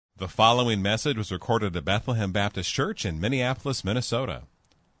The following message was recorded at Bethlehem Baptist Church in Minneapolis, Minnesota.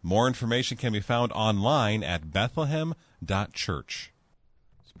 More information can be found online at bethlehem.church.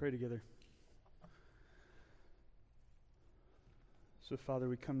 Let's pray together. So, Father,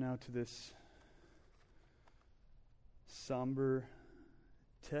 we come now to this somber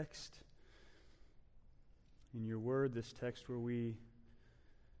text in your word, this text where we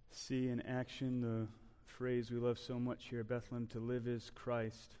see in action the phrase we love so much here at Bethlehem: to live is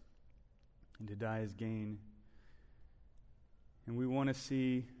Christ and to die is gain. And we want to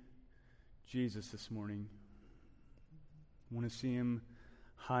see Jesus this morning. We want to see him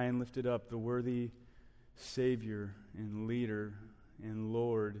high and lifted up, the worthy Savior and leader and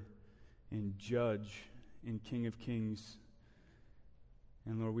Lord and Judge and King of Kings.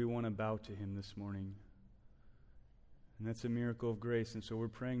 And Lord, we want to bow to him this morning. And that's a miracle of grace. And so we're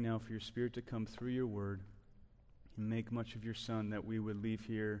praying now for your Spirit to come through your word and make much of your Son, that we would leave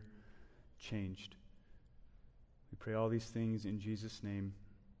here changed. We pray all these things in Jesus' name.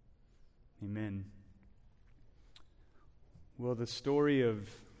 Amen. Well, the story of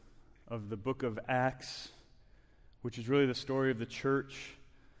the book of Acts, which is really the story of the church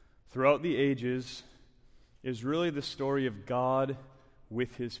throughout the ages, is really the story of God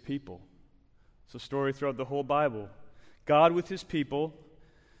with his people. It's a story throughout the whole Bible. God with his people,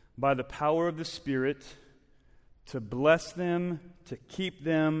 by the power of the Spirit, to bless them, to keep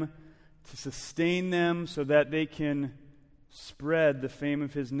them, to sustain them so that they can spread the fame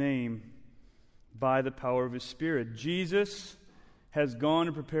of his name by the power of his Spirit. Jesus has gone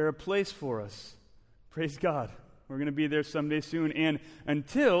to prepare a place for us. Praise God. We're going to be there someday soon. And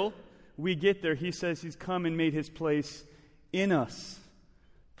until we get there, he says he's come and made his place in us.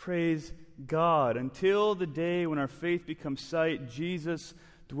 Praise God. Until the day when our faith becomes sight, Jesus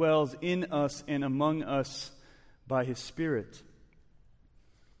dwells in us and among us by his Spirit.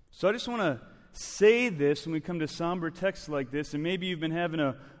 So I just want to say this when we come to somber texts like this, and maybe you've been having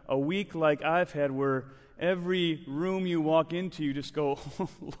a week like I've had where every room you walk into, you just go, "Oh,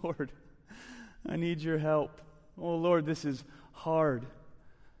 Lord, I need your help. Oh, Lord, this is hard."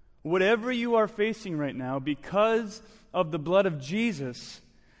 Whatever you are facing right now, because of the blood of Jesus,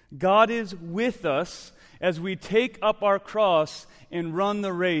 God is with us as we take up our cross and run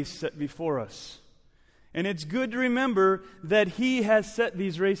the race set before us. And it's good to remember that he has set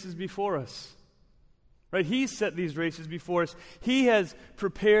these races before us. Right? He's set these races before us. He has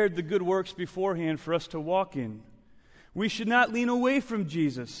prepared the good works beforehand for us to walk in. We should not lean away from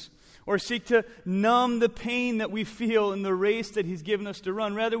Jesus or seek to numb the pain that we feel in the race that he's given us to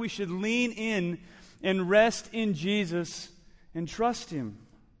run. Rather, we should lean in and rest in Jesus and trust him.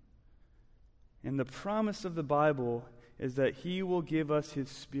 And the promise of the Bible is that he will give us his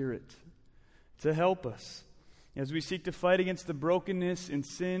Spirit to help us as we seek to fight against the brokenness and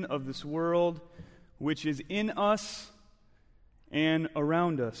sin of this world, which is in us and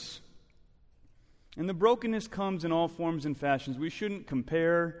around us. And the brokenness comes in all forms and fashions. We shouldn't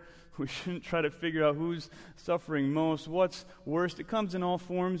compare. We shouldn't try to figure out who's suffering most, what's worst. It comes in all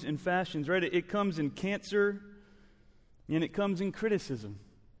forms and fashions, right? It comes in cancer, and it comes in criticism.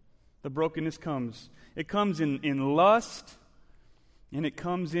 The brokenness comes. It comes in lust, and it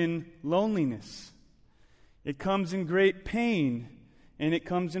comes in loneliness. It comes in great pain, and it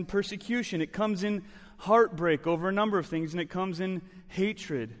comes in persecution. It comes in heartbreak over a number of things, and it comes in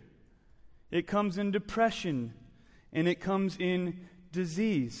hatred. It comes in depression, and it comes in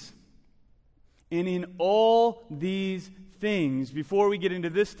disease. And in all these things, before we get into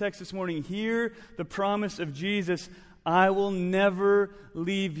this text this morning, hear the promise of Jesus: I will never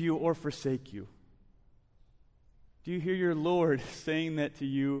leave you or forsake you. Do you hear your Lord saying that to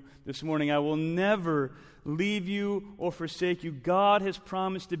you this morning? I will never leave you or forsake you. God has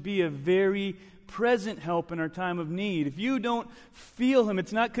promised to be a very present help in our time of need. If you don't feel him,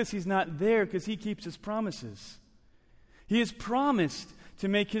 it's not because he's not there, because he keeps his promises. He has promised to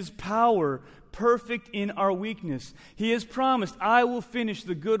make his power perfect in our weakness. He has promised, I will finish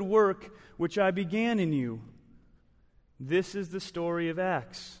the good work which I began in you. This is the story of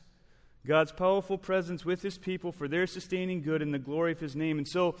Acts. God's powerful presence with his people for their sustaining good and the glory of his name. And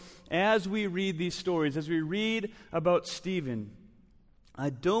so, as we read these stories, as we read about Stephen,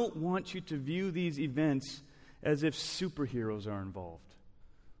 I don't want you to view these events as if superheroes are involved.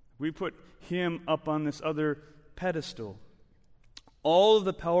 We put him up on this other pedestal. All of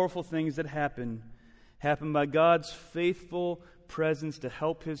the powerful things that happen by God's faithful presence to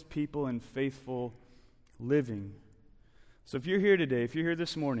help his people in faithful living. So if you're here today, if you're here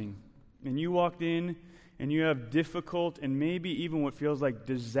this morning, and you walked in and you have difficult and maybe even what feels like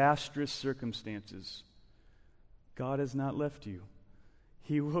disastrous circumstances, God has not left you.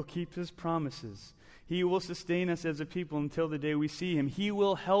 He will keep his promises. He will sustain us as a people until the day we see him. He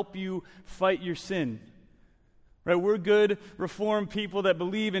will help you fight your sin. Right? We're good, reformed people that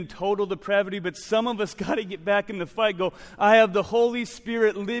believe in total depravity, but some of us got to get back in the fight. Go, I have the Holy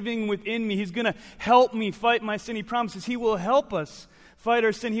Spirit living within me. He's going to help me fight my sin. He promises he will help us fight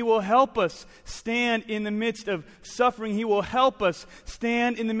our sin. He will help us stand in the midst of suffering. He will help us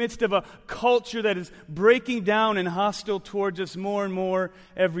stand in the midst of a culture that is breaking down and hostile towards us more and more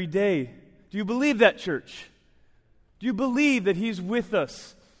every day. Do you believe that, church? Do you believe that he's with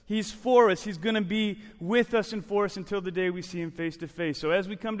us? He's for us. He's going to be with us and for us until the day we see him face to face. So as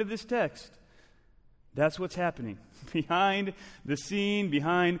we come to this text, that's what's happening. Behind the scene,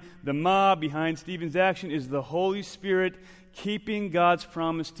 behind the mob, behind Stephen's action is the Holy Spirit keeping God's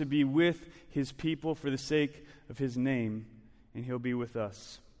promise to be with his people for the sake of his name, and he'll be with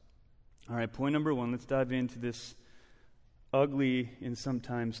us. All right, point number 1, let's dive into this ugly and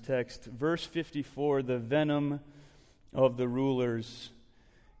sometimes text. Verse 54, the venom of the rulers.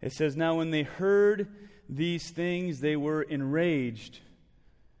 It says, now when they heard these things, they were enraged,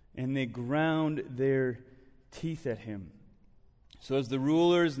 and they ground their teeth at him. So as the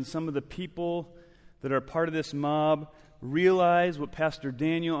rulers and some of the people that are part of this mob realize what Pastor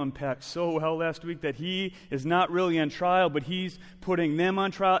Daniel unpacked so well last week, that he is not really on trial, but he's putting them on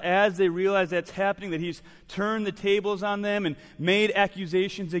trial, as they realize that's happening, that he's turned the tables on them and made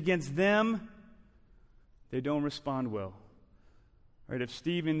accusations against them, they don't respond well. Right, if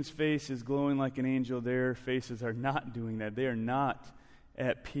Stephen's face is glowing like an angel, their faces are not doing that. They are not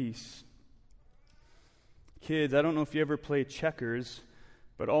at peace. Kids, I don't know if you ever play checkers,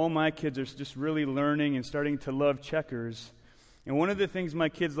 but all my kids are just really learning and starting to love checkers. And one of the things my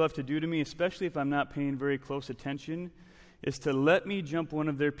kids love to do to me, especially if I'm not paying very close attention, is to let me jump one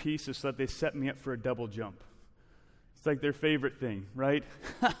of their pieces so that they set me up for a double jump. It's like their favorite thing, right?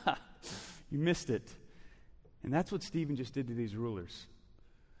 You missed it. And that's what Stephen just did to these rulers.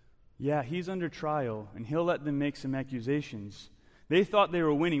 Yeah, he's under trial, and he'll let them make some accusations. They thought they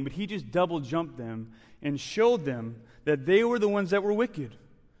were winning, but he just double jumped them and showed them that they were the ones that were wicked.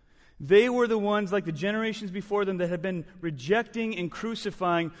 They were the ones, like the generations before them, that had been rejecting and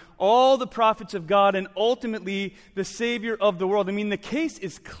crucifying all the prophets of God and ultimately the Savior of the world. I mean, the case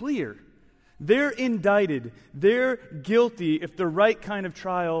is clear. They're indicted. They're guilty if the right kind of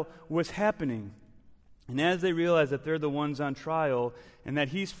trial was happening. And as they realize that they're the ones on trial and that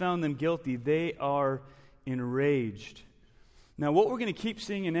he's found them guilty, they are enraged. Now, what we're going to keep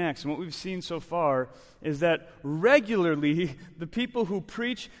seeing in Acts, and what we've seen so far, is that regularly the people who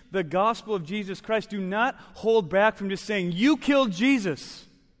preach the gospel of Jesus Christ do not hold back from just saying, you killed Jesus.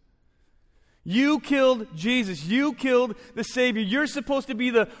 You killed Jesus. You killed the Savior. You're supposed to be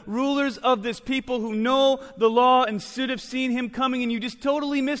the rulers of this people who know the law and should have seen him coming, and you just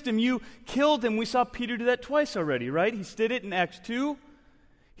totally missed him. You killed him. We saw Peter do that twice already, right? He did it in Acts 2.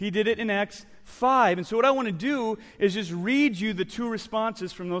 He did it in Acts 5. And so what I want to do is just read you the two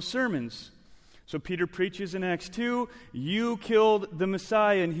responses from those sermons. So Peter preaches in Acts 2, you killed the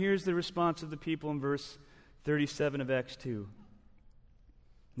Messiah, and here's the response of the people in verse 37 of Acts 2.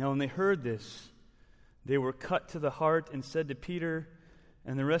 Now when they heard this, they were cut to the heart and said to Peter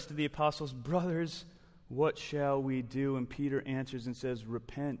and the rest of the apostles, brothers, what shall we do? And Peter answers and says,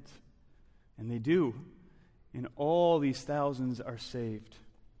 repent. And they do. And all these thousands are saved.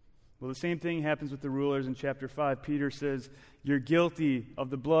 Well, the same thing happens with the rulers in chapter 5. Peter says, you're guilty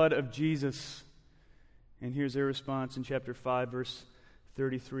of the blood of Jesus. And here's their response in chapter 5, verse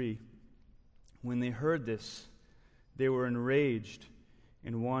 33. When they heard this, they were enraged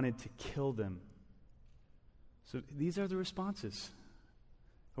and wanted to kill them. So these are the responses.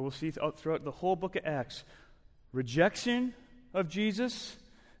 We'll see throughout the whole book of Acts. Rejection of Jesus,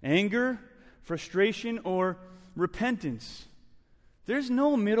 anger, frustration, or repentance. There's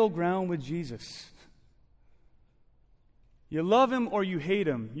no middle ground with Jesus. You love him or you hate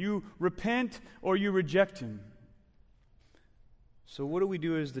him. You repent or you reject him. So what do we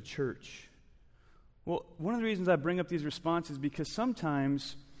do as the church? Well, one of the reasons I bring up these responses is because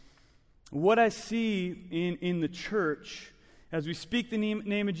sometimes what I see in the church, as we speak the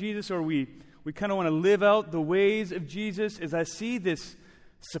name of Jesus, or we kind of want to live out the ways of Jesus, is I see this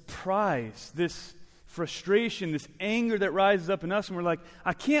surprise, this frustration, this anger that rises up in us, and we're like,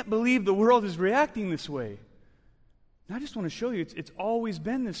 I can't believe the world is reacting this way. And I just want to show you, it's always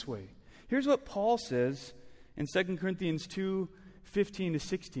been this way. Here's what Paul says in 2 Corinthians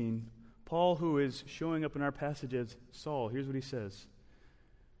 2:15-16. Paul, who is showing up in our passage as Saul, here's what he says.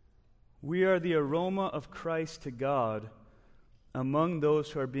 We are the aroma of Christ to God among those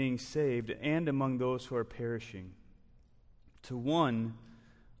who are being saved and among those who are perishing. To one,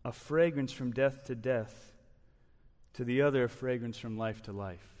 a fragrance from death to death, to the other a fragrance from life to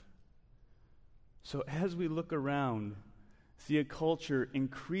life. So as we look around, see a culture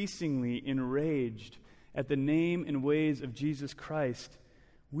increasingly enraged at the name and ways of Jesus Christ,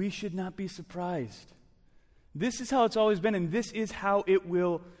 we should not be surprised. This is how it's always been, and this is how it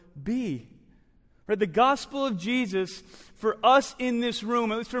will be. Right? The gospel of Jesus, for us in this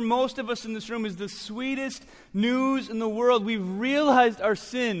room, at least for most of us in this room, is the sweetest news in the world. We've realized our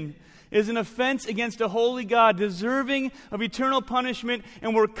sin is an offense against a holy God, deserving of eternal punishment,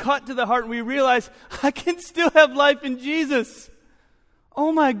 and we're cut to the heart, and we realize, I can still have life in Jesus.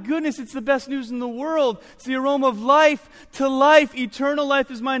 Oh my goodness, it's the best news in the world. It's the aroma of life to life. Eternal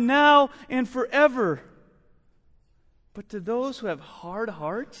life is mine now and forever. But to those who have hard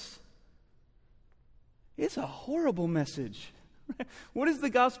hearts, it's a horrible message. What does the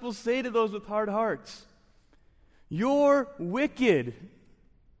gospel say to those with hard hearts? You're wicked.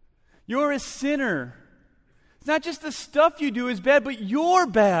 You're a sinner. It's not just the stuff you do is bad, but you're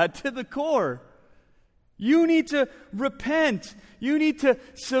bad to the core. You need to repent. You need to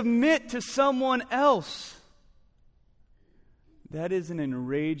submit to someone else. That is an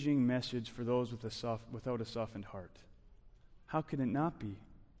enraging message for those without a softened heart. How can it not be?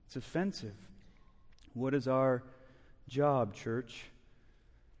 It's offensive. What is our job, church?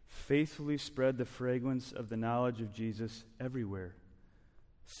 Faithfully spread the fragrance of the knowledge of Jesus everywhere.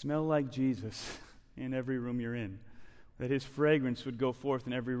 Smell like Jesus in every room you're in. That his fragrance would go forth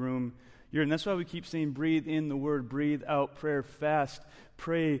in every room you're in. That's why we keep saying, breathe in the word, breathe out prayer, fast,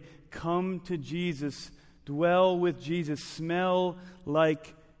 pray, come to Jesus, dwell with Jesus, smell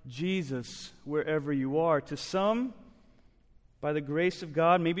like Jesus wherever you are. To some, by the grace of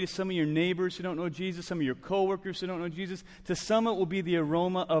God, maybe to some of your neighbors who don't know Jesus, some of your coworkers who don't know Jesus, to some it will be the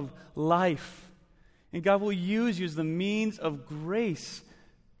aroma of life. And God will use you as the means of grace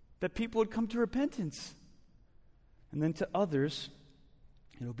that people would come to repentance. And then to others,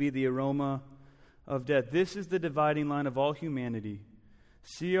 it'll be the aroma of death. This is the dividing line of all humanity.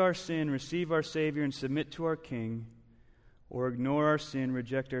 See our sin, receive our Savior, and submit to our King, or ignore our sin,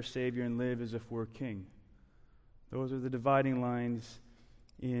 reject our Savior, and live as if we're King. Those are the dividing lines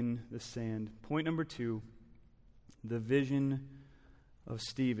in the sand. Point number 2, the vision of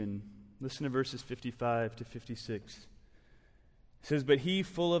Stephen. Listen to verses 55 to 56. It says, "But he,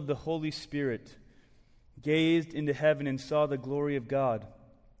 full of the Holy Spirit, gazed into heaven and saw the glory of God.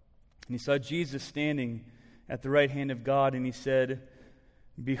 And he saw Jesus standing at the right hand of God, and he said,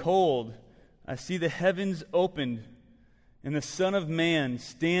 'Behold, I see the heavens opened, and the Son of Man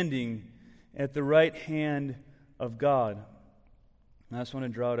standing at the right hand of God.'" And I just want to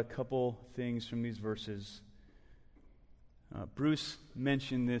draw out a couple things from these verses. Bruce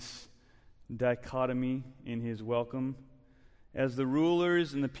mentioned this dichotomy in his welcome. As the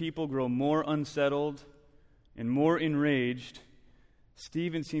rulers and the people grow more unsettled and more enraged,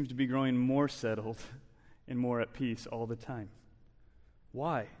 Stephen seems to be growing more settled and more at peace all the time.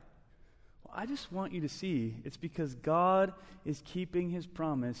 Why? Well, I just want you to see it's because God is keeping his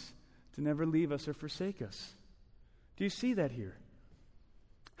promise to never leave us or forsake us. Do you see that here?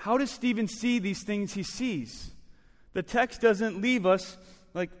 How does Stephen see these things he sees? The text doesn't leave us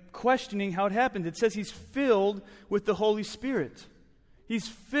questioning how it happened. It says he's filled with the Holy Spirit. He's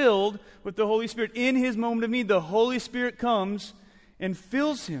filled with the Holy Spirit. In his moment of need, the Holy Spirit comes and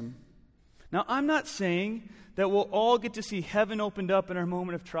fills him. Now, I'm not saying that we'll all get to see heaven opened up in our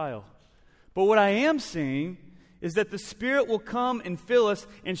moment of trial. But what I am saying is that the Spirit will come and fill us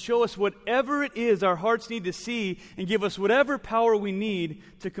and show us whatever it is our hearts need to see and give us whatever power we need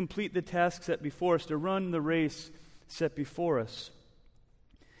to complete the task set before us, to run the race set before us.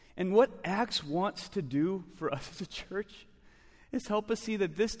 And what Acts wants to do for us as a church is help us see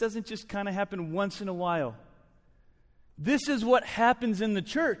that this doesn't just kind of happen once in a while. This is what happens in the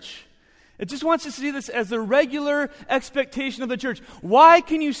church. It just wants us to see this as the regular expectation of the church. Why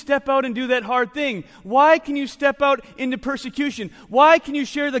can you step out and do that hard thing? Why can you step out into persecution? Why can you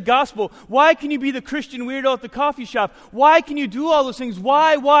share the gospel? Why can you be the Christian weirdo at the coffee shop? Why can you do all those things?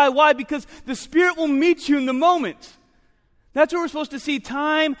 Why? Because the Spirit will meet you in the moment. That's what we're supposed to see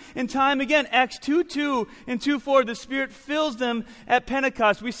time and time again. Acts 2:2 and 2:4, the Spirit fills them at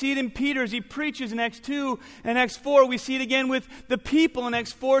Pentecost. We see it in Peter as he preaches in Acts 2 and Acts 4. We see it again with the people in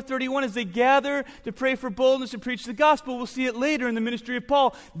Acts 4:31 as they gather to pray for boldness to preach the gospel. We'll see it later in the ministry of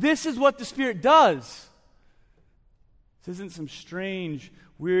Paul. This is what the Spirit does. This isn't some strange,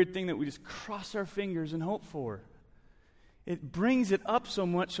 weird thing that we just cross our fingers and hope for. It brings it up so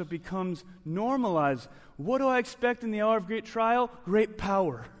much so it becomes normalized. What do I expect in the hour of great trial? Great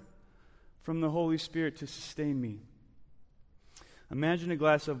power from the Holy Spirit to sustain me. Imagine a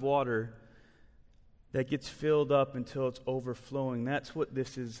glass of water that gets filled up until it's overflowing. That's what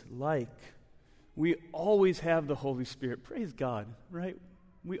this is like. We always have the Holy Spirit. Praise God, right?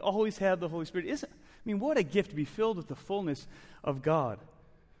 We always have the Holy Spirit. What a gift to be filled with the fullness of God.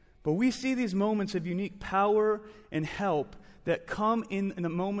 But we see these moments of unique power and help that come in the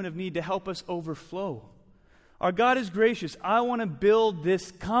moment of need to help us overflow. Our God is gracious. I want to build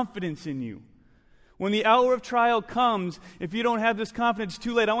this confidence in you. When the hour of trial comes, if you don't have this confidence, it's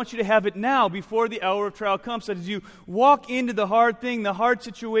too late. I want you to have it now before the hour of trial comes. So that as you walk into the hard thing, the hard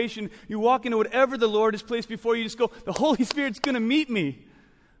situation, you walk into whatever the Lord has placed before you, just go, the Holy Spirit's going to meet me.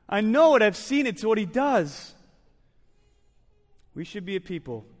 I know it. I've seen it. It's what He does. We should be a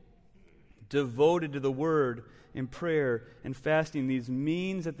people devoted to the Word and prayer and fasting, these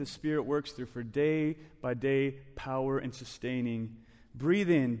means that the Spirit works through for day by day power and sustaining. Breathe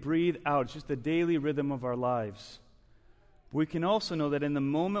in, breathe out. It's just the daily rhythm of our lives. We can also know that in the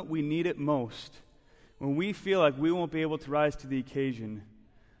moment we need it most, when we feel like we won't be able to rise to the occasion,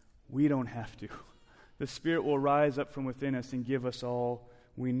 we don't have to. The Spirit will rise up from within us and give us all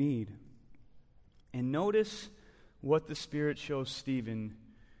we need. And notice what the Spirit shows Stephen,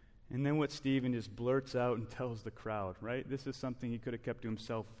 and then what Stephen just blurts out and tells the crowd, right? This is something he could have kept to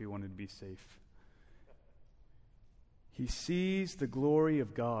himself if he wanted to be safe. He sees the glory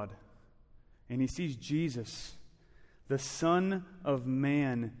of God, and he sees Jesus, the Son of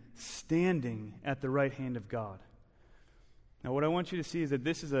Man, standing at the right hand of God. Now, what I want you to see is that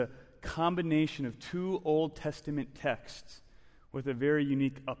this is a combination of two Old Testament texts with a very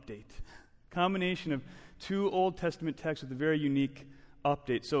unique update. Combination of two Old Testament texts with a very unique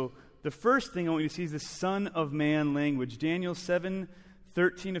update. So the first thing I want you to see is the Son of Man language. Daniel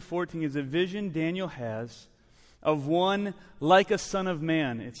 7:13-14 is a vision Daniel has of one like a son of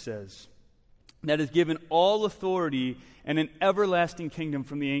man, it says, that is given all authority and an everlasting kingdom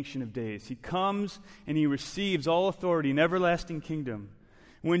from the Ancient of Days. He comes and he receives all authority and everlasting kingdom.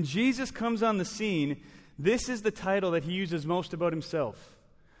 When Jesus comes on the scene, this is the title that he uses most about himself,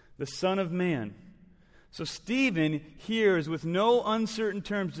 the Son of Man. So Stephen here is with no uncertain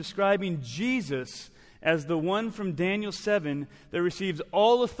terms describing Jesus as the one from Daniel 7 that receives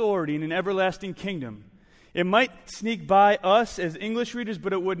all authority in an everlasting kingdom. It might sneak by us as English readers,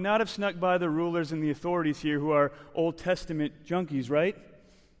 but it would not have snuck by the rulers and the authorities here who are Old Testament junkies, right?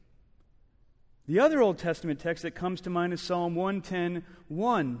 The other Old Testament text that comes to mind is Psalm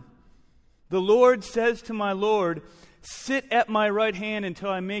 110:1. The Lord says to my Lord, sit at my right hand until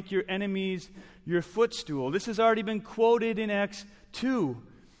I make your enemies your footstool. This has already been quoted in Acts 2.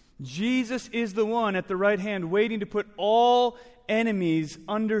 Jesus is the one at the right hand waiting to put all enemies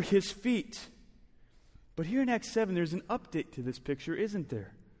under his feet. But here in Acts 7, there's an update to this picture, isn't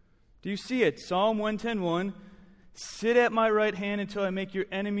there? Do you see it? Psalm 110:1, sit at my right hand until I make your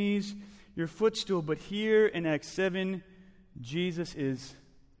enemies your footstool. But here in Acts 7, Jesus is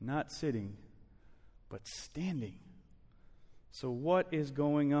not sitting, but standing. So what is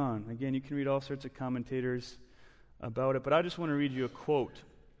going on? Again, you can read all sorts of commentators about it, but I just want to read you a quote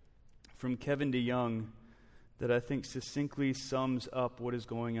from Kevin DeYoung that I think succinctly sums up what is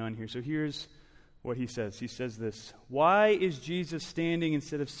going on here. So here's what he says. He says this: why is Jesus standing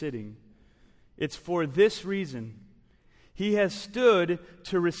instead of sitting? It's for this reason. He has stood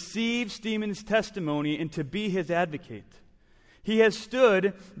to receive Stephen's testimony and to be his advocate. He has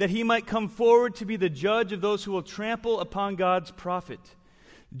stood that he might come forward to be the judge of those who will trample upon God's prophet.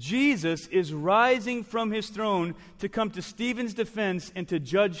 Jesus is rising from his throne to come to Stephen's defense and to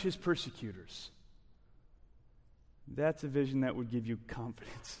judge his persecutors. That's a vision that would give you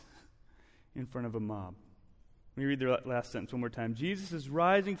confidence in front of a mob. Let me read the last sentence one more time. Jesus is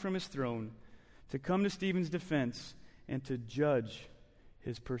rising from his throne to come to Stephen's defense and to judge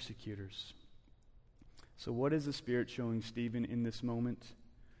his persecutors. So what is the Spirit showing Stephen in this moment?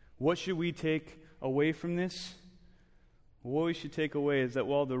 What should we take away from this? What we should take away is that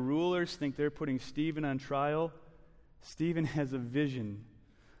while the rulers think they're putting Stephen on trial, Stephen has a vision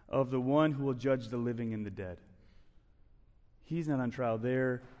of the one who will judge the living and the dead. He's not on trial,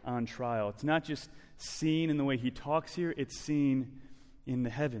 they're on trial. It's not just seen in the way he talks here, it's seen in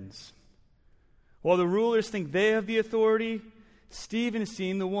the heavens. While the rulers think they have the authority, Stephen is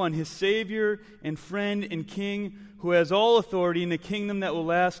seeing the one, his Savior and friend and King, who has all authority in the kingdom that will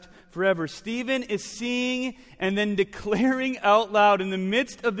last forever. Stephen is seeing and then declaring out loud in the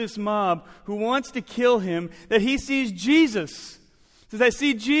midst of this mob who wants to kill him that he sees Jesus. He says, I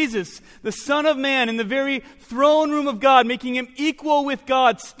see Jesus, the Son of Man, in the very throne room of God, making him equal with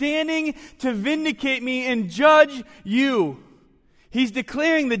God, standing to vindicate me and judge you. He's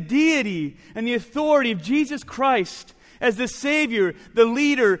declaring the deity and the authority of Jesus Christ. as the Savior, the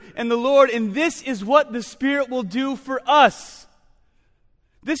leader, and the Lord. And this is what the Spirit will do for us.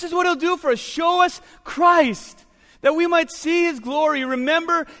 This is what He'll do for us. Show us Christ, that we might see His glory,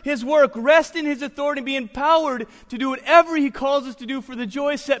 remember His work, rest in His authority, be empowered to do whatever He calls us to do for the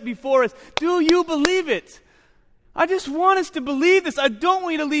joy set before us. Do you believe it? I just want us to believe this. I don't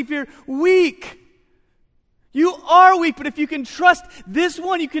want you to leave here weak. You are weak, but if you can trust this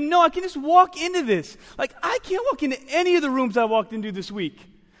one, you can know, I can just walk into this. Like, I can't walk into any of the rooms I walked into this week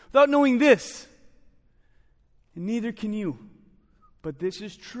without knowing this. And neither can you. But this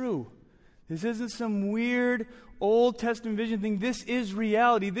is true. This isn't some weird Old Testament vision thing. This is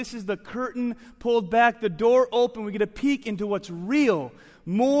reality. This is the curtain pulled back, the door open. We get a peek into what's real,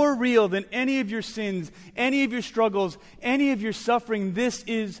 more real than any of your sins, any of your struggles, any of your suffering. This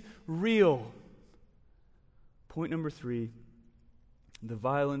is real. Point number 3, the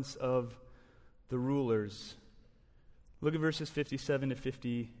violence of the rulers. Look at verses 57 to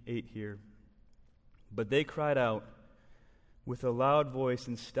 58 here. But they cried out with a loud voice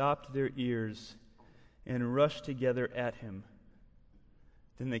and stopped their ears and rushed together at him.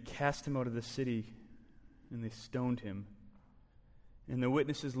 Then they cast him out of the city and they stoned him. And the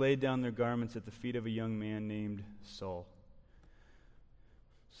witnesses laid down their garments at the feet of a young man named Saul.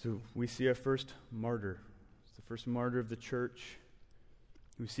 So we see our first martyr. The first martyr of the church.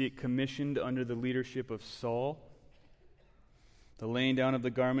 We see it commissioned under the leadership of Saul. The laying down of the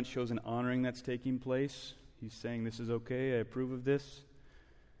garment shows an honoring that's taking place. He's saying, this is okay, I approve of this.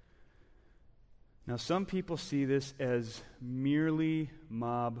 Now, some people see this as merely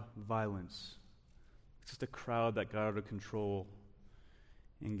mob violence. It's just a crowd that got out of control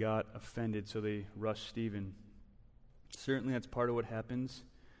and got offended, so they rushed Stephen. Certainly that's part of what happens.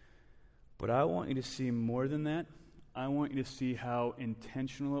 But I want you to see more than that. I want you to see how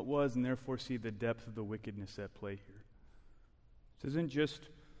intentional it was, and therefore see the depth of the wickedness at play here. This isn't just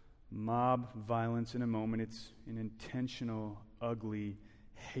mob violence in a moment. It's an intentional, ugly,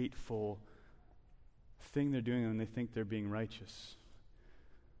 hateful thing they're doing when they think they're being righteous.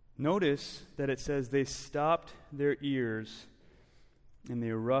 Notice that it says they stopped their ears and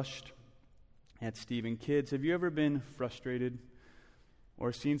they rushed at Stephen. Kids, have you ever been frustrated?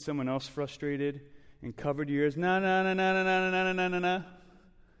 Or seen someone else frustrated and covered your ears? No.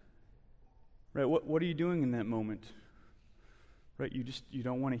 Right, what are you doing in that moment? Right, you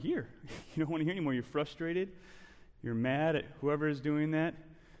don't want to hear. You don't want to hear anymore. You're frustrated. You're mad at whoever is doing that.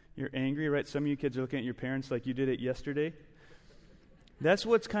 You're angry, right? Some of you kids are looking at your parents like you did it yesterday. That's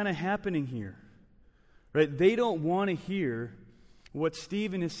what's kind of happening here. Right? They don't want to hear what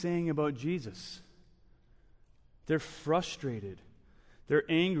Stephen is saying about Jesus. They're frustrated. They're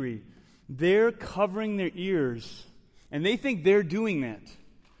angry. They're covering their ears, and they think they're doing that.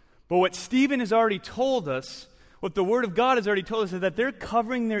 But what Stephen has already told us, what the Word of God has already told us, is that they're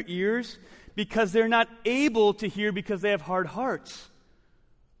covering their ears because they're not able to hear because they have hard hearts.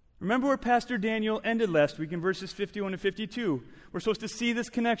 Remember where Pastor Daniel ended last week in verses 51 and 52. We're supposed to see this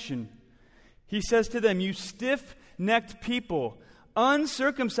connection. He says to them, you stiff-necked people,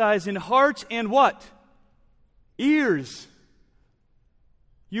 uncircumcised in hearts and what? Ears.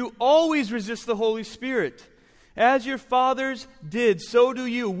 You always resist the Holy Spirit. As your fathers did, so do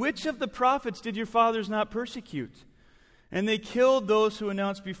you. Which of the prophets did your fathers not persecute? And they killed those who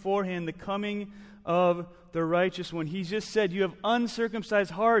announced beforehand the coming of the righteous one. He just said, you have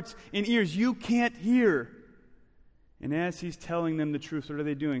uncircumcised hearts and ears. You can't hear. And as he's telling them the truth, what are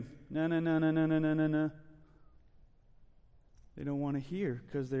they doing? No. They don't want to hear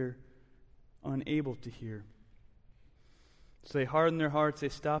because they're unable to hear. So they harden their hearts, they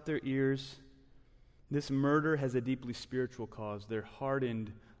stop their ears. This murder has a deeply spiritual cause. They're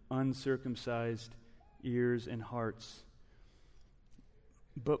hardened, uncircumcised ears and hearts.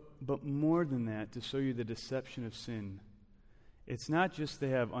 But more than that, to show you the deception of sin, it's not just they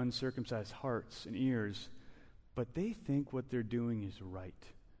have uncircumcised hearts and ears, but they think what they're doing is right.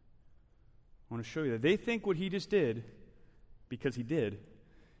 I want to show you that. They think what he just did, because he did,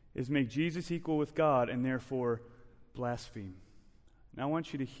 is make Jesus equal with God and therefore blaspheme. Now I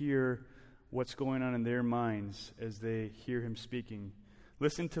want you to hear what's going on in their minds as they hear him speaking.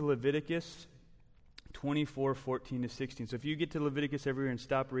 Listen to Leviticus 24:14-16. So if you get to Leviticus everywhere and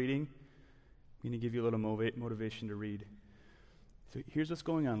stop reading, I'm going to give you a little motivation to read. So here's what's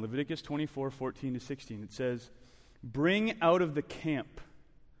going on. Leviticus 24:14-16. It says, bring out of the camp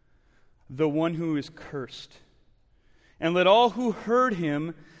the one who is cursed, and let all who heard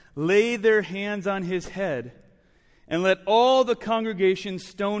him lay their hands on his head, and let all the congregation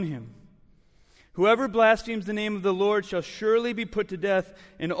stone him. Whoever blasphemes the name of the Lord shall surely be put to death,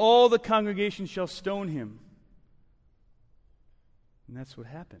 and all the congregation shall stone him. And that's what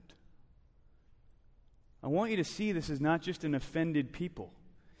happened. I want you to see this is not just an offended people.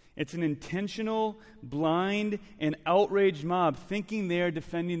 It's an intentional, blind, and outraged mob thinking they are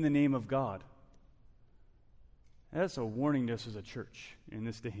defending the name of God. That's a warning to us as a church in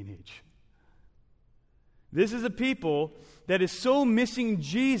this day and age. This is a people that is so missing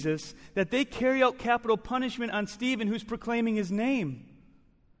Jesus that they carry out capital punishment on Stephen, who's proclaiming his name.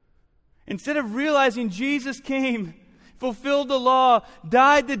 Instead of realizing Jesus came, fulfilled the law,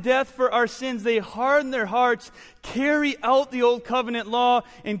 died the death for our sins, they harden their hearts, carry out the old covenant law,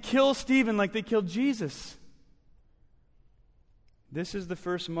 and kill Stephen like they killed Jesus. This is the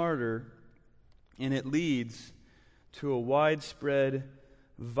first martyr, and it leads to a widespread,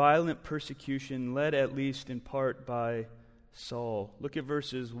 violent persecution led at least in part by Saul. Look at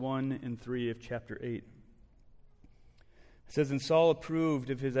verses 1 and 3 of chapter 8. It says, "And Saul approved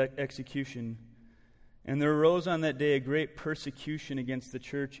of his execution, and there arose on that day a great persecution against the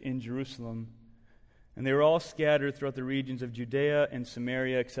church in Jerusalem. And they were all scattered throughout the regions of Judea and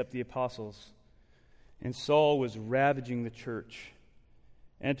Samaria except the apostles. And Saul was ravaging the church.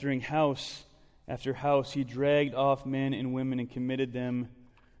 Entering house after house, he dragged off men and women and committed them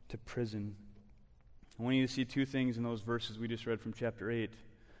to prison." I want you to see two things in those verses we just read from chapter 8.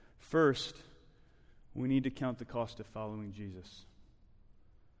 First, we need to count the cost of following Jesus.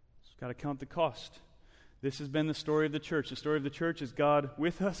 We've got to count the cost. This has been the story of the church. The story of the church is God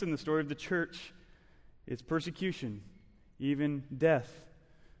with us, and the story of the church is persecution, even death.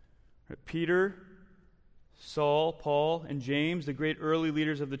 Peter, Saul, Paul, and James, the great early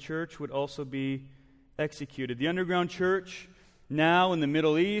leaders of the church, would also be executed. The underground church, now in the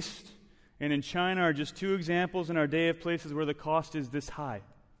Middle East and in China, are just two examples in our day of places where the cost is this high.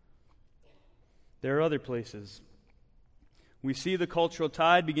 There are other places. We see the cultural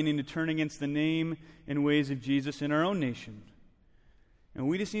tide beginning to turn against the name and ways of Jesus in our own nation. And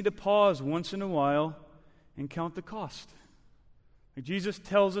we just need to pause once in a while and count the cost. Like Jesus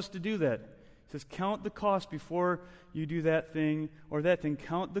tells us to do that. He says, count the cost before you do that thing or that thing.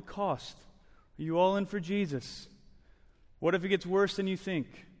 Count the cost. Are you all in for Jesus? What if it gets worse than you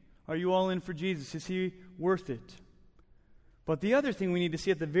think? Are you all in for Jesus? Is he worth it? But the other thing we need to see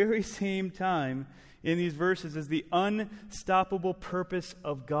at the very same time in these verses is the unstoppable purpose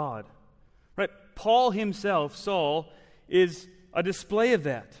of God. Right? Paul himself, Saul, is a display of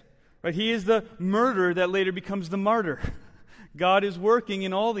that. Right? He is the murderer that later becomes the martyr. God is working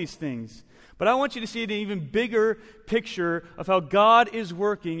in all these things. But I want you to see an even bigger picture of how God is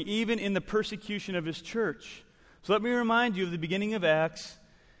working even in the persecution of his church. So let me remind you of the beginning of Acts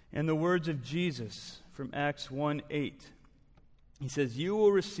and the words of Jesus from Acts 1:8. He says, "You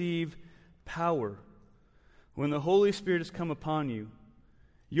will receive power when the Holy Spirit has come upon you.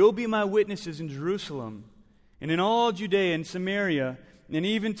 You'll be my witnesses in Jerusalem and in all Judea and Samaria and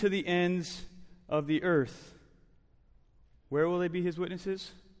even to the ends of the earth." Where will they be his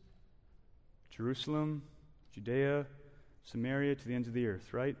witnesses? Jerusalem, Judea, Samaria, to the ends of the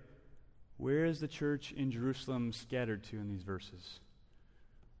earth, right? Where is the church in Jerusalem scattered to in these verses?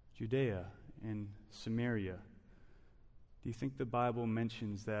 Judea and Samaria. Do you think the Bible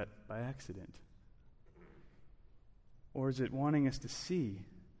mentions that by accident? Or is it wanting us to see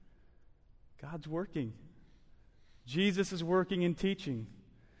God's working? Jesus is working and teaching.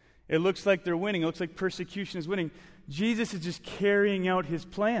 It looks like they're winning. It looks like persecution is winning. Jesus is just carrying out his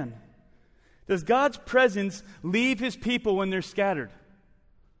plan. Does God's presence leave his people when they're scattered?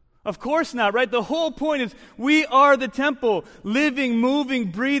 Of course not, right? The whole point is we are the temple, living, moving,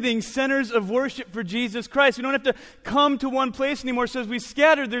 breathing centers of worship for Jesus Christ. We don't have to come to one place anymore. So as we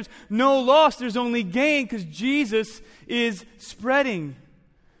scatter, there's no loss, there's only gain because Jesus is spreading.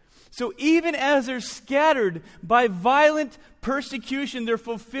 So even as they're scattered by violent persecution, they're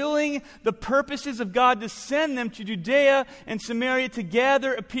fulfilling the purposes of God to send them to Judea and Samaria to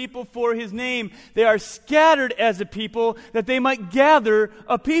gather a people for his name. They are scattered as a people that they might gather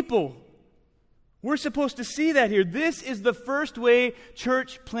a people. We're supposed to see that here. This is the first way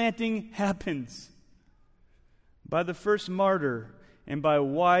church planting happens. By the first martyr and by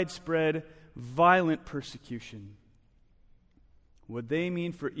widespread violent persecution. What they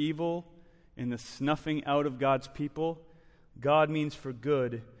mean for evil and the snuffing out of God's people, God means for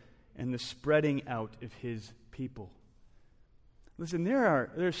good and the spreading out of his people. Listen,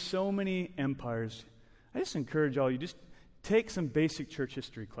 there's so many empires. I just encourage all you, just take some basic church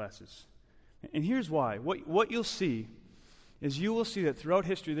history classes. And here's why. What you'll see is you will see that throughout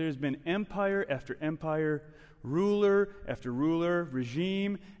history there has been empire after empire, ruler after ruler,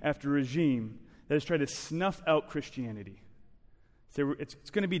 regime after regime that has tried to snuff out Christianity. So it's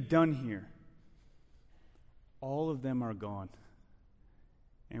going to be done here. All of them are gone.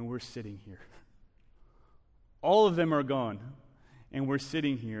 and we're sitting here. All of them are gone, and we're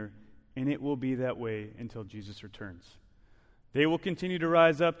sitting here, and it will be that way until Jesus returns. They will continue to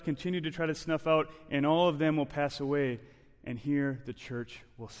rise up, continue to try to snuff out, and all of them will pass away, and here the church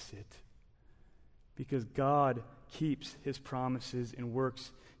will sit. Because God keeps his promises and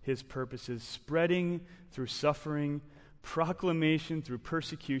works his purposes, spreading through suffering, proclamation through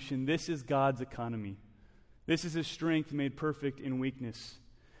persecution. This is God's economy. This is his strength made perfect in weakness.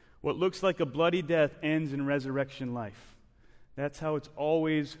 What looks like a bloody death ends in resurrection life. That's how it's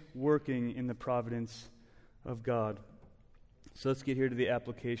always working in the providence of God. So let's get here to the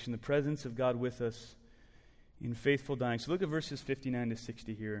application. The presence of God with us in faithful dying. So look at verses 59 to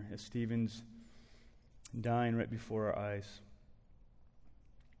 60 here as Stephen's dying right before our eyes.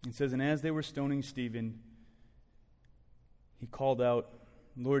 It says, "And as they were stoning Stephen, he called out,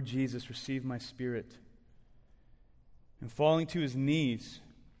 'Lord Jesus, receive my spirit.' And falling to his knees,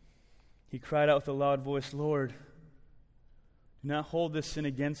 he cried out with a loud voice, 'Lord, do not hold this sin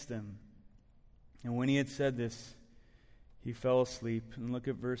against them.' And when he had said this, he fell asleep." And look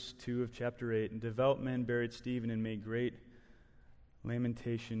at verse 2 of chapter 8. "And devout men buried Stephen and made great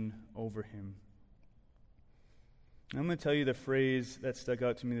lamentation over him." I'm going to tell you the phrase that stuck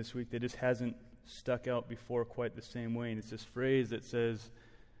out to me this week that just hasn't stuck out before quite the same way. And it's this phrase that says,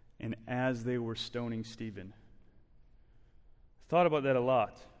 "And as they were stoning Stephen." I thought about that a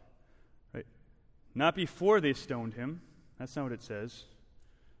lot. Right? Not before they stoned him. That's not what it says.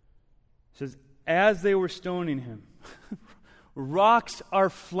 It says, as they were stoning him. Rocks are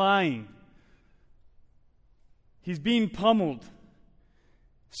flying. He's being pummeled.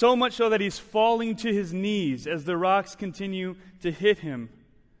 So much so that he's falling to his knees as the rocks continue to hit him.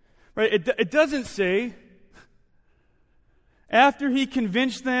 Right? It doesn't say, after he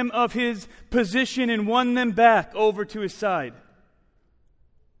convinced them of his position and won them back over to his side.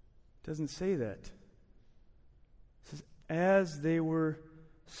 It doesn't say that. It says, as they were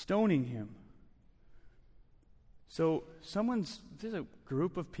stoning him. So there's a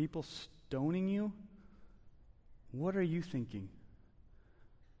group of people stoning you. What are you thinking?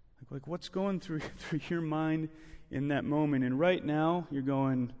 Like what's going through your mind in that moment? And right now, you're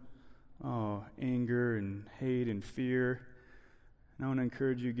going, anger and hate and fear. And I want to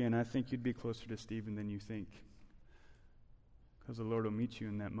encourage you again, I think you'd be closer to Stephen than you think. Because the Lord will meet you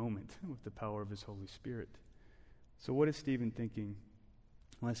in that moment with the power of his Holy Spirit. So what is Stephen thinking?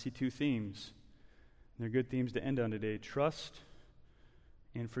 Well, I see two themes. They're good themes to end on today. Trust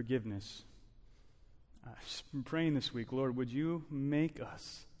and forgiveness. I've been praying this week, Lord, would you make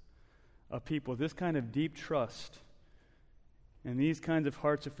us a people with this kind of deep trust and these kinds of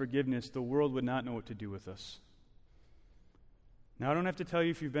hearts of forgiveness, the world would not know what to do with us. Now, I don't have to tell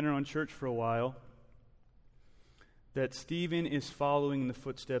you if you've been around church for a while that Stephen is following in the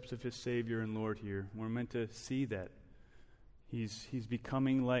footsteps of his Savior and Lord here. We're meant to see that. He's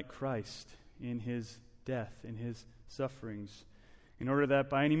becoming like Christ in his death, in his sufferings, in order that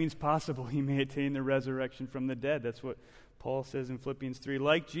by any means possible he may attain the resurrection from the dead. That's what Paul says in Philippians 3.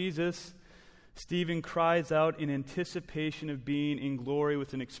 Like Jesus, Stephen cries out in anticipation of being in glory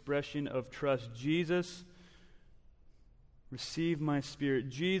with an expression of trust. Jesus, receive my spirit.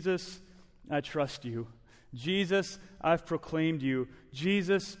 Jesus, I trust you. Jesus, I've proclaimed you.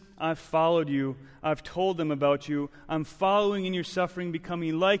 Jesus, I've followed you. I've told them about you. I'm following in your suffering,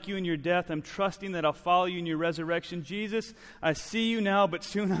 becoming like you in your death. I'm trusting that I'll follow you in your resurrection. Jesus, I see you now, but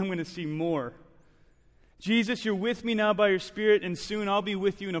soon I'm going to see more. Jesus, you're with me now by your Spirit, and soon I'll be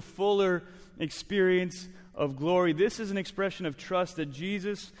with you in a fuller experience of glory. This is an expression of trust that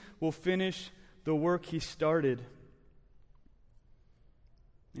Jesus will finish the work he started.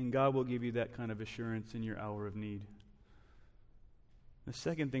 And God will give you that kind of assurance in your hour of need. The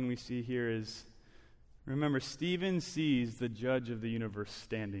second thing we see here is, remember, Stephen sees the judge of the universe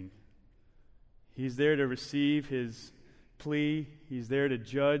standing. He's there to receive his plea. He's there to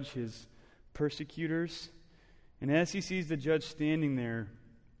judge his persecutors. And as he sees the judge standing there,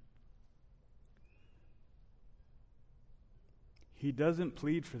 he doesn't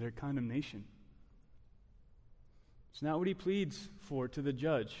plead for their condemnation. It's not what he pleads for to the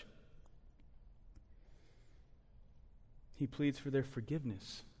judge. He pleads for their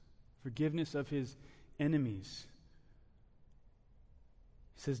forgiveness of his enemies.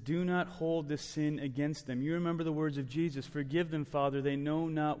 He says, do not hold this sin against them. You remember the words of Jesus, forgive them, Father, they know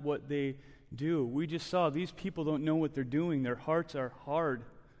not what they do. We just saw these people don't know what they're doing. Their hearts are hard.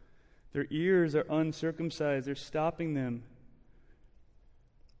 Their ears are uncircumcised. They're stopping them.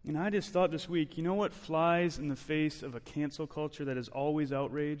 And I just thought this week, you know what flies in the face of a cancel culture that is always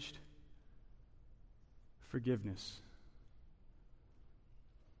outraged? Forgiveness.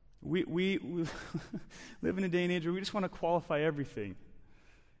 we live in a day and age where we just want to qualify everything.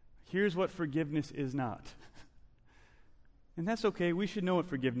 Here's what forgiveness is not. And that's okay. We should know what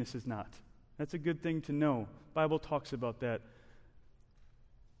forgiveness is not. That's a good thing to know. The Bible talks about that.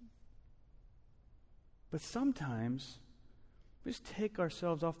 But sometimes we just take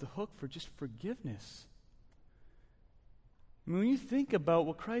ourselves off the hook for just forgiveness. I mean, when you think about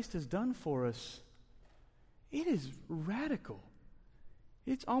what Christ has done for us, it is radical.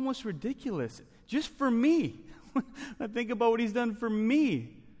 It's almost ridiculous. Just for me. I think about what he's done for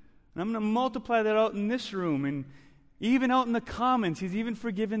me. And I'm going to multiply that out in this room and even out in the comments. He's even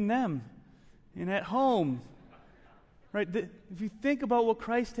forgiven them. And at home. Right? If you think about what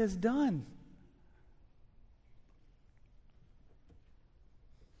Christ has done.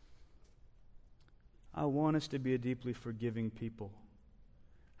 I want us to be a deeply forgiving people.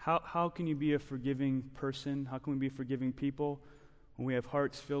 How can you be a forgiving person? How can we be forgiving people? When we have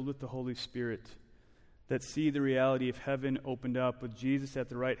hearts filled with the Holy Spirit that see the reality of heaven opened up with Jesus at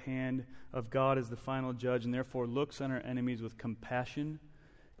the right hand of God as the final judge, and therefore looks on our enemies with compassion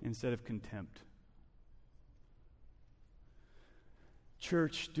instead of contempt.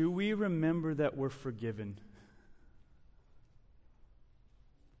 Church, do we remember that we're forgiven?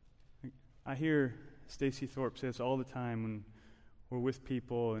 I hear Stacy Thorpe say this all the time when we're with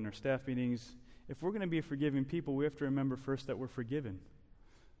people in our staff meetings. If we're going to be a forgiving people, we have to remember first that we're forgiven.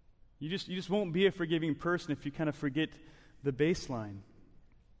 You just won't be a forgiving person if you kind of forget the baseline.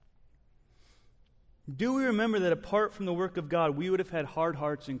 Do we remember that apart from the work of God, we would have had hard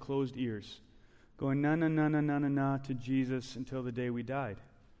hearts and closed ears, going na na na na na na na to Jesus until the day we died?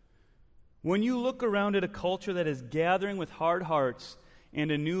 When you look around at a culture that is gathering with hard hearts and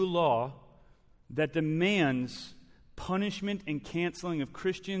a new law that demands punishment and canceling of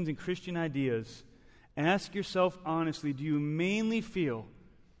Christians and Christian ideas, ask yourself honestly, do you mainly feel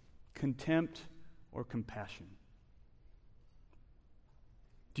contempt or compassion?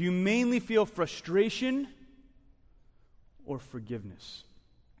 Do you mainly feel frustration or forgiveness?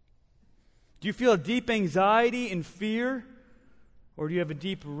 Do you feel a deep anxiety and fear, or do you have a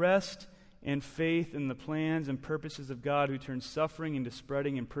deep rest and faith in the plans and purposes of God who turns suffering into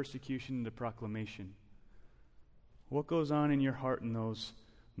spreading and persecution into proclamation? What goes on in your heart in those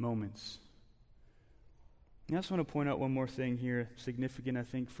moments? I just want to point out one more thing here, significant, I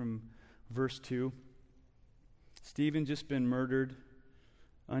think, from verse 2. Stephen just been murdered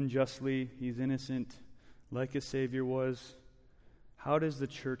unjustly. He's innocent, like his Savior was. How does the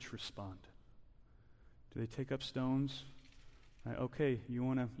church respond? Do they take up stones? Right, okay, you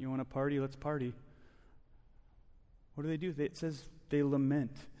want to party? Let's party. What do? It says they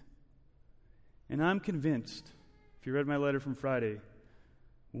lament. And I'm convinced, if you read my letter from Friday,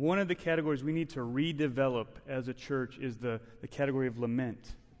 one of the categories we need to redevelop as a church is the category of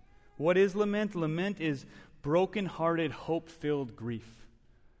lament. What is lament? Lament is broken-hearted, hope-filled grief.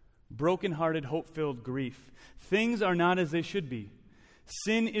 Broken-hearted, hope-filled grief. Things are not as they should be.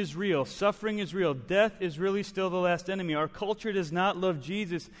 Sin is real. Suffering is real. Death is really still the last enemy. Our culture does not love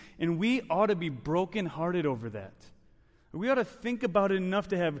Jesus, and we ought to be broken-hearted over that. We ought to think about it enough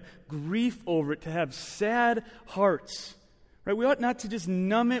to have grief over it, to have sad hearts. Right? We ought not to just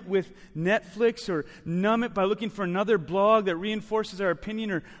numb it with Netflix or numb it by looking for another blog that reinforces our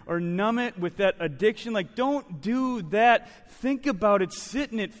opinion or numb it with that addiction. Like, don't do that. Think about it.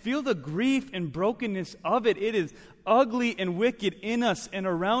 Sit in it. Feel the grief and brokenness of it. It is ugly and wicked in us and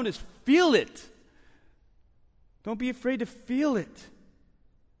around us. Feel it. Don't be afraid to feel it.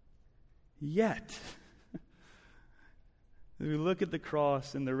 Yet, as we look at the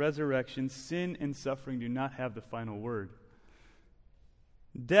cross and the resurrection, sin and suffering do not have the final word.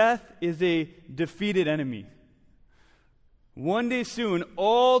 Death is a defeated enemy. One day soon,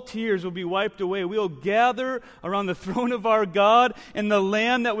 all tears will be wiped away. We will gather around the throne of our God and the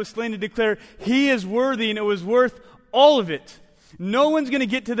Lamb that was slain to declare He is worthy, and it was worth all of it. No one's going to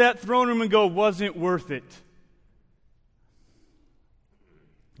get to that throne room and go, wasn't worth it.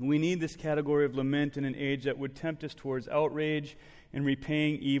 We need this category of lament in an age that would tempt us towards outrage and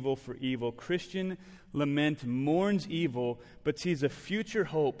repaying evil for evil. Christian lament mourns evil, but sees a future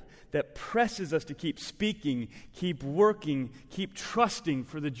hope that presses us to keep speaking, keep working, keep trusting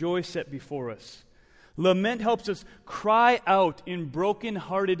for the joy set before us. Lament helps us cry out in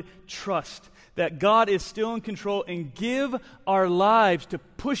broken-hearted trust that God is still in control and give our lives to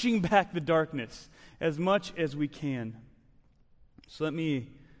pushing back the darkness as much as we can. So let me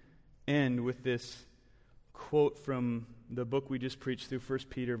end with this quote from the book we just preached through, 1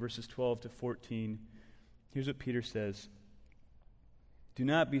 Peter verses 12 to 14. Here's what Peter says. Do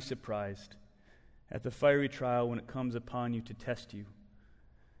not be surprised at the fiery trial when it comes upon you to test you,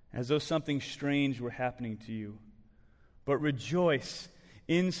 as though something strange were happening to you. But rejoice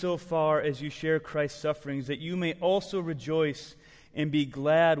insofar as you share Christ's sufferings, that you may also rejoice and be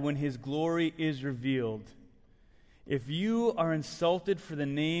glad when his glory is revealed. If you are insulted for the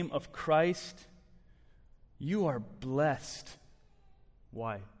name of Christ, you are blessed.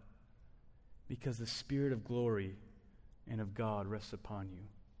 Why? Because the Spirit of glory and of God rests upon you.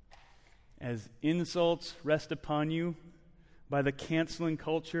 As insults rest upon you by the canceling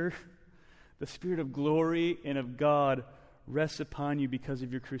culture, the Spirit of glory and of God rests upon you because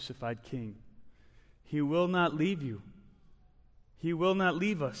of your crucified King. He will not leave you. He will not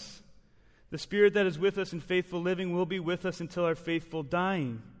leave us. The Spirit that is with us in faithful living will be with us until our faithful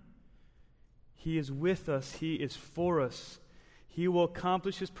dying. He is with us. He is for us. He will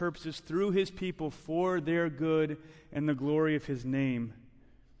accomplish his purposes through his people for their good and the glory of his name.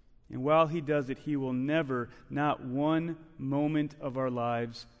 And while he does it, he will never, not one moment of our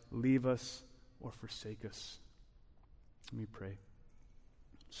lives, leave us or forsake us. Let me pray.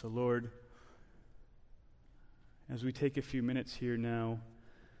 So, Lord, as we take a few minutes here now,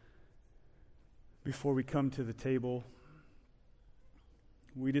 before we come to the table,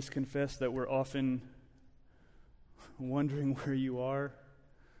 we just confess that we're often wondering where you are.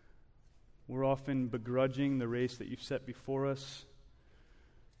 We're often begrudging the race that you've set before us.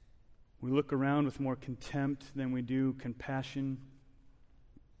 We look around with more contempt than we do compassion.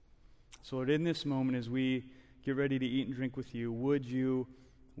 So, Lord, in this moment, as we get ready to eat and drink with you, would you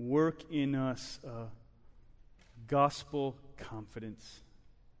work in us a gospel confidence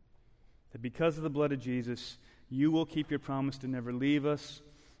that because of the blood of Jesus, you will keep your promise to never leave us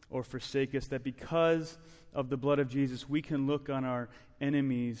or forsake us, that because of the blood of Jesus, we can look on our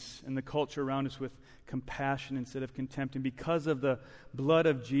enemies and the culture around us with compassion instead of contempt. And because of the blood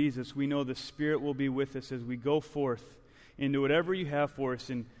of Jesus, we know the Spirit will be with us as we go forth into whatever you have for us,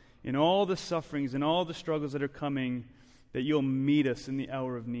 in all the sufferings and all the struggles that are coming, that you'll meet us in the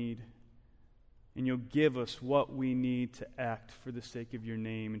hour of need. And you'll give us what we need to act for the sake of your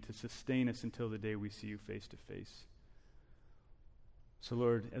name and to sustain us until the day we see you face to face. So,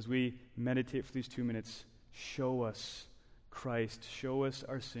 Lord, as we meditate for these 2 minutes, show us Christ, show us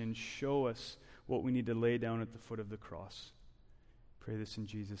our sins, show us what we need to lay down at the foot of the cross. Pray this in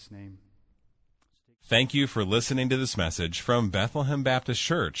Jesus' name. Thank you for listening to this message from Bethlehem Baptist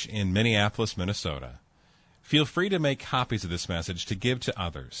Church in Minneapolis, Minnesota. Feel free to make copies of this message to give to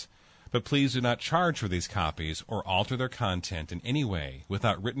others, but please do not charge for these copies or alter their content in any way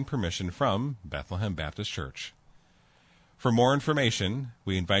without written permission from Bethlehem Baptist Church. For more information,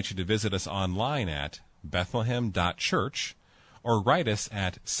 we invite you to visit us online at bethlehem.church or write us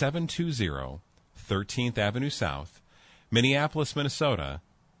at 720 13th Avenue South, Minneapolis, Minnesota,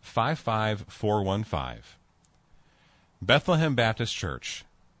 55415. Bethlehem Baptist Church,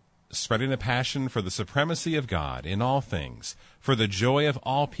 spreading a passion for the supremacy of God in all things, for the joy of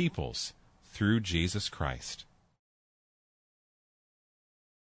all peoples, through Jesus Christ.